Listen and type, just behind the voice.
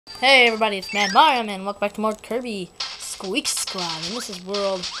Hey everybody, it's Mad Mario, and welcome back to more Kirby Squeak Squad. And this is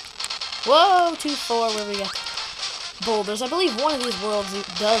world, whoa, 2-4, where we got boulders. I believe one of these worlds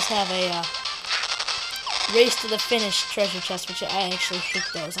does have a race to the finish treasure chest, which I actually hate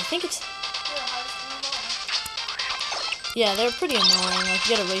those. I think it's, yeah, they're pretty annoying. Like,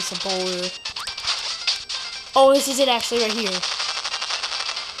 you gotta race a boulder. Oh, this is it actually right here.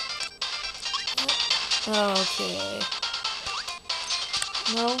 Okay.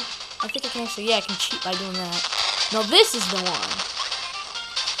 No, I think I can actually, yeah, I can cheat by doing that. No, this is the one.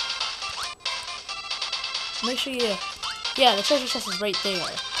 Make sure you, yeah, the treasure chest is right there.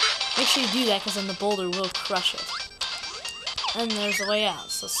 Make sure you do that, because then the boulder will crush it. And there's the way out,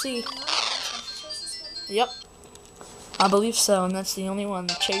 so see. Yep. I believe so, and that's the only one,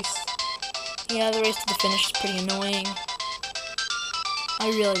 the chase. Yeah, the race to the finish is pretty annoying. I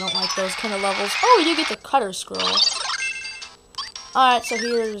really don't like those kind of levels. Oh, you do get the cutter scroll. Alright, so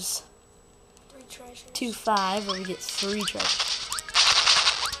here's 2-5, where we get 3 treasures.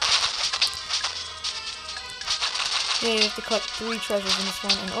 Yeah, you have to collect 3 treasures in this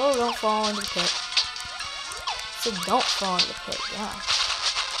one, and oh, don't fall into the pit. So don't fall into the pit, gosh.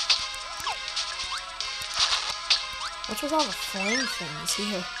 What's with all the flame things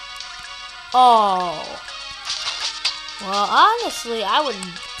here? Oh. Well, honestly, I would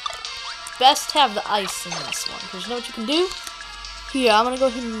best have the ice in this one, because you know what you can do? Here, I'm going to go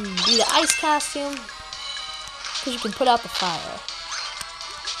ahead and be the ice costume, because you can put out the fire.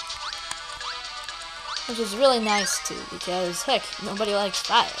 Which is really nice, too, because, heck, nobody likes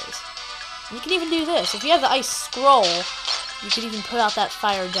fires. And you can even do this. If you have the ice scroll, you can even put out that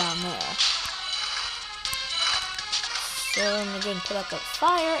fire down there. So, I'm going to go ahead and put out that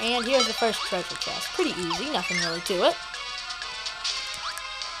fire, and here's the first treasure chest. Pretty easy, nothing really to it.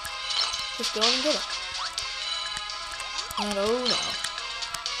 Just go in and get it. And oh no.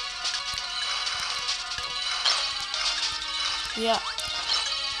 Yeah.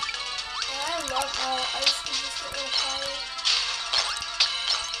 I love how ice can just get rid of fire.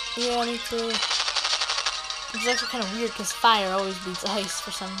 Yeah, me too. It's actually kind of weird because fire always beats ice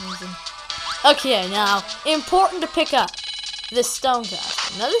for some reason. Okay, now, important to pick up this stone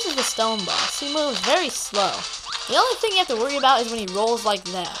costume. Now this is the stone boss. He moves very slow. The only thing you have to worry about is when he rolls like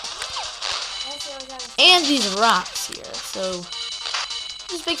that. And these rocks here, so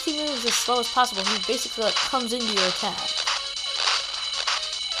just makes you move as slow as possible. He basically like comes into your attack,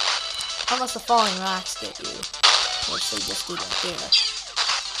 unless the falling rocks get you, which they just did right there.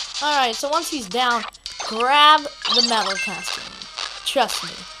 All right, so once he's down, grab the metal costume. Trust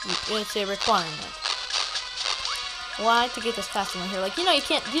me, it's a requirement. Why? To get this costume right here. Like, you know, you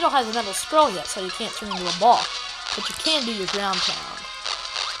don't have the metal scroll yet, so you can't turn into a ball, but you can do your ground pound.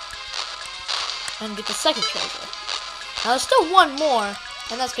 And get the second treasure. Now there's still one more,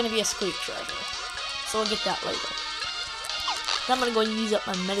 and that's going to be a squeak treasure. So we'll get that later. Now I'm going to go and use up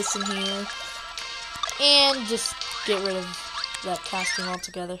my medicine here. And just get rid of that costume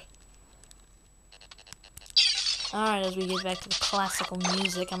altogether. Alright, as we get back to the classical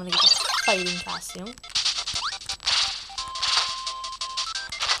music, I'm going to get the fighting costume.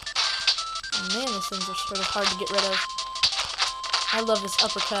 Oh man, these things are sort of hard to get rid of. I love this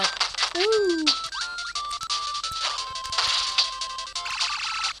uppercut. Woo!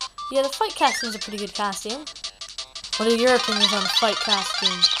 Yeah, the fight costume is a pretty good costume. What are your opinions on the fight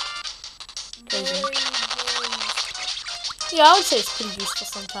costume? Yeah, I would say it's pretty useful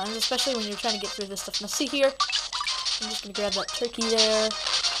sometimes, especially when you're trying to get through this stuff. Now see here, I'm just going to grab that turkey there.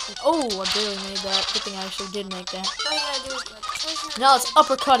 And, oh, I barely made that. Good thing I actually did make that. All you gotta do is get treasure. Now let's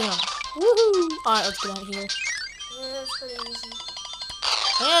uppercut him. Woohoo! Alright, let's get out of here. Yeah, that's pretty easy.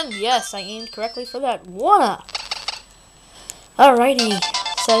 And yes, I aimed correctly for that one-up. Alrighty.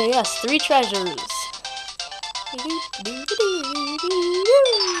 So yes, 3 treasures.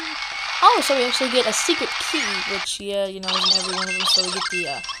 Oh, so we actually get a secret key, which, yeah, you know, isn't every one of them, so we get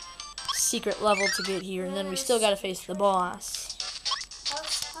the secret level to get here, and then we still gotta face the boss.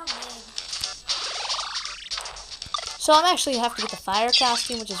 So I'm actually have to get the fire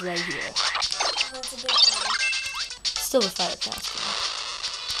costume, which is right here. That's a big one. Still the fire costume.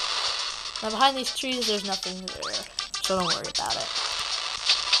 Now behind these trees, there's nothing there, so don't worry about it.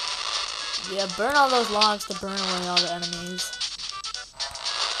 Yeah, burn all those logs to burn away all the enemies.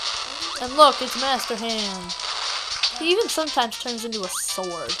 And look, it's Master Hand. He even sometimes turns into a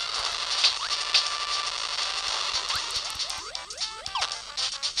sword.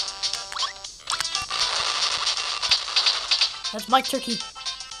 That's my turkey.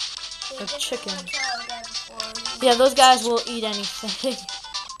 Or chicken. Yeah, those guys will eat anything.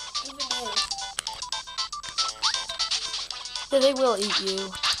 Even you. Yeah, they will eat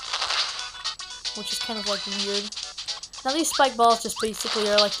you. which is kind of like weird. Now these spike balls just basically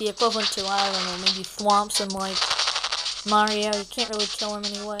are like the equivalent to, I don't know, maybe thwomps and like Mario. You can't really kill him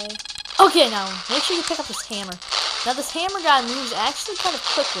anyway. Okay, now make sure you pick up this hammer. Now this hammer guy moves actually kind of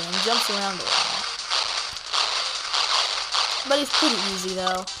quickly and jumps around a lot. But he's pretty easy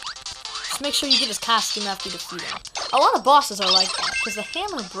though. Just make sure you get his costume after you defeat him. A lot of bosses are like that, because the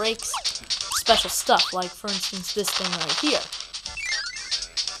hammer breaks special stuff, like for instance this thing right here.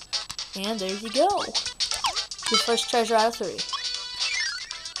 And there you go. Your first treasure out of 3.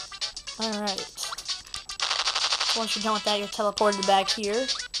 Alright. Once you're done with that, you're teleported back here.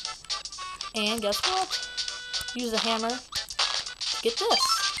 And guess what? Use the hammer to get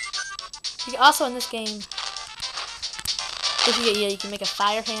this. You can also in this game, if you get, you can make a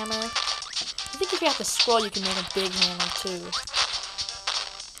fire hammer. I think if you have to scroll, you can make a big hammer too.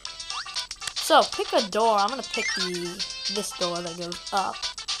 So pick a door. I'm gonna pick this door that goes up.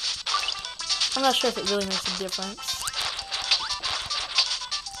 I'm not sure if it really makes a difference.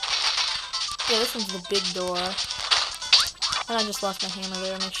 Yeah, this one's the big door. And I just lost my hammer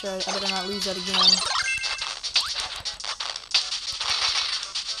there. Make sure I better not lose that again.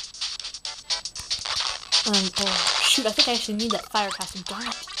 Oh, shoot, I think I actually need that fire costume. Darn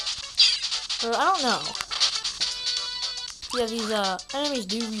it. Or, I don't know. Yeah, these enemies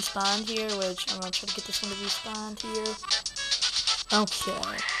do respawn here, which I'm going to try to get this one to respawn here.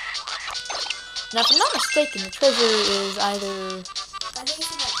 Okay. Now, if I'm not mistaken, the treasure is either...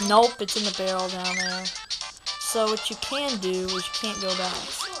 Nope, it's in the barrel down there. So what you can do is you can't go back.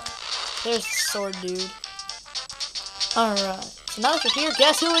 There's the sword, dude. Alright. So now that you're here,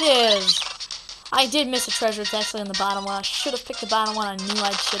 guess who it is? I did miss a treasure. It's actually on the bottom one. I should have picked the bottom one. I knew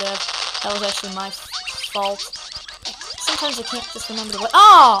I should have. That was actually my fault. Sometimes I can't just remember the way.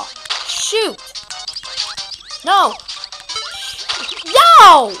 Oh! Shoot! No!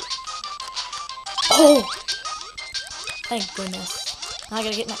 Yo! Oh! Thank goodness. Now I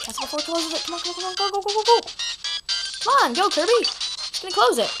gotta get in that castle before it closes it. Come on, come on, come on, go, go, go, go, go! Come on, go, Kirby! It's gonna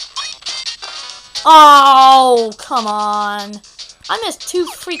close it. Oh, come on. I missed 2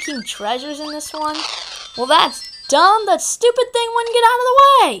 freaking treasures in this one. Well, that's dumb. That stupid thing wouldn't get out of the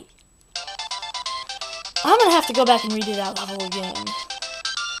way. I'm gonna have to go back and redo that level again.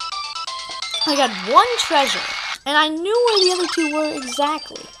 I got 1 treasure, and I knew where the other 2 were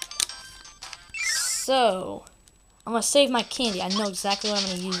exactly. So, I'm gonna save my candy. I know exactly what I'm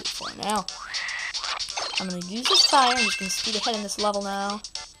gonna use it for now. I'm gonna use this fire. I'm just gonna speed ahead in this level now.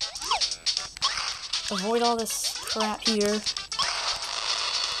 Avoid all this crap here.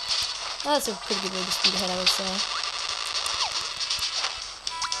 That's a pretty good way to speed ahead, I would say.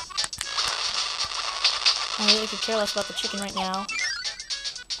 I really could care less about the chicken right now.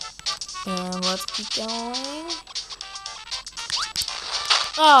 And let's keep going.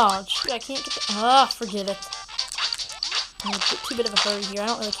 Oh, shoot, I can't get the... Oh, forget it. I'm in too bit of a hurry here. I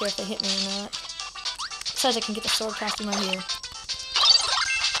don't really care if they hit me or not. Besides, I can get the sword costume right here.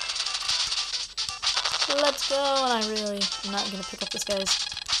 Let's go, and I really am not going to pick up this guy's...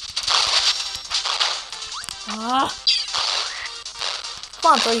 Ah!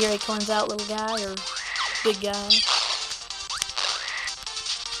 Come on, throw your acorns out, little guy, or big guy.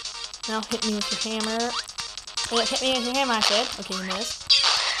 Now hit me with your hammer. Oh, hit me with your hammer, I said. Okay, you missed.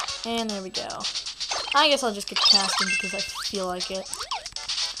 And there we go. I guess I'll just get the costume because I feel like it.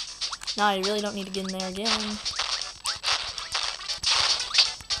 No, I really don't need to get in there again.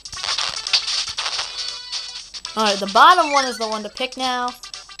 Alright, the bottom one is the one to pick now.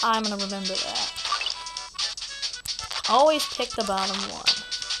 I'm going to remember that. Always pick the bottom one.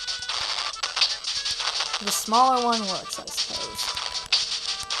 The smaller one works, I suppose.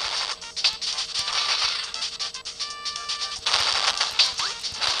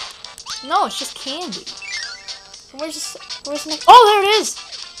 No, it's just candy. Where's the next? Oh, there it is!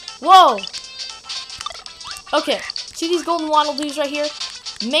 Whoa! Okay, see these golden waddle doos right here?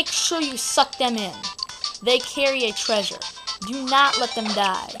 Make sure you suck them in. They carry a treasure. Do not let them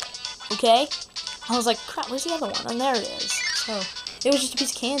die. Okay? I was like, crap, where's the other one? And there it is. So, it was just a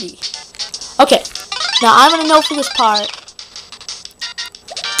piece of candy. Okay, now I'm gonna know for this part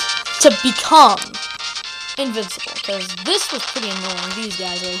to become invincible. Because this was pretty annoying, these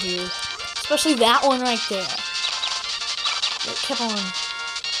guys right here. Especially that one right there. It kept on...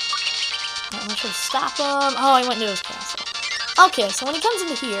 I'm not sure to stop him. Oh, he went into his castle. Okay, so when he comes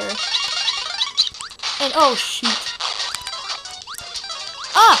into here... And, oh, shoot.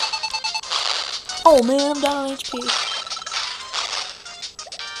 Ah! Oh, man, I'm down on HP.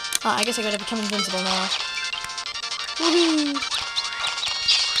 I guess I gotta become invincible now. Woohoo!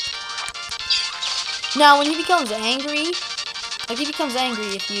 Now, when he becomes angry... Like, he becomes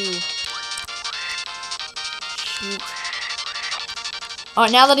angry if you... Squeak.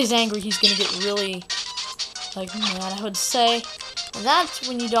 Alright, now that he's angry, he's gonna get really, like, mad, I would say. And that's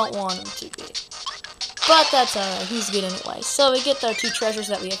when you don't want him to be. But that's alright, he's good anyway. So we get our 2 treasures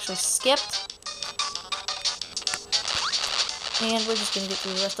that we actually skipped. And we're just gonna get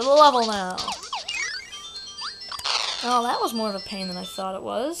through the rest of the level now. Oh, that was more of a pain than I thought it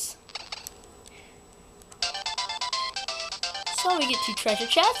was. So we get 2 treasure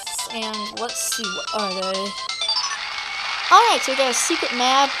chests, and let's see, what are they? Alright, so we got a secret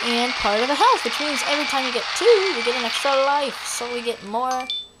map and part of a health, which means every time you get 2, you get an extra life. So we get more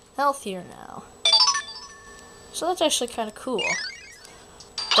health here now. So that's actually kind of cool.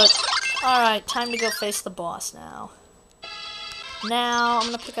 But, alright, time to go face the boss now. Now, I'm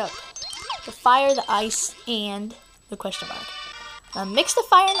going to pick up the fire, the ice, and the question mark. Mix the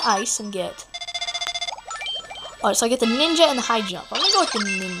fire and the ice and get... Alright, so I get the ninja and the high jump. I'm going to go with the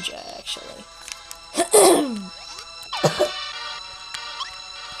ninja, actually.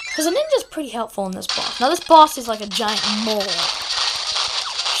 Because the ninja's pretty helpful in this boss. Now, this boss is like a giant mole.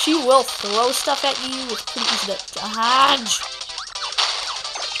 She will throw stuff at you. It's pretty easy to dodge.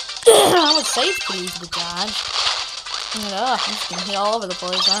 I would say it's pretty easy to dodge. And, I'm just gonna hit all over the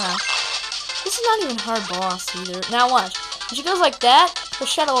place, aren't I? This is not even a hard boss either. Now watch. When she goes like that, her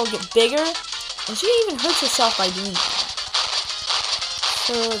shadow will get bigger, and she even hurts herself by doing that.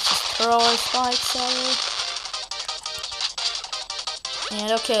 So let's just throw our spikes at her.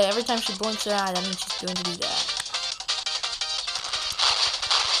 And okay, every time she blinks her eye, that means she's going to do that.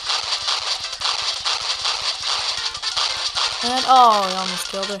 And oh, I almost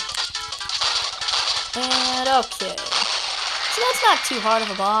killed her. And okay. So that's not too hard of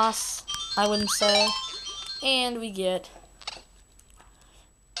a boss, I wouldn't say. And we get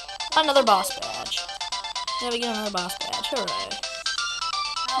another boss badge. Yeah, we get another boss badge. Hooray.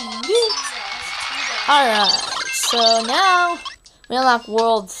 Alright, so now we unlock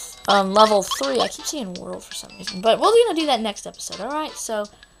world level 3. I keep saying world for some reason. But we're going to do that next episode, alright? So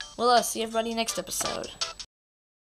we'll see everybody next episode.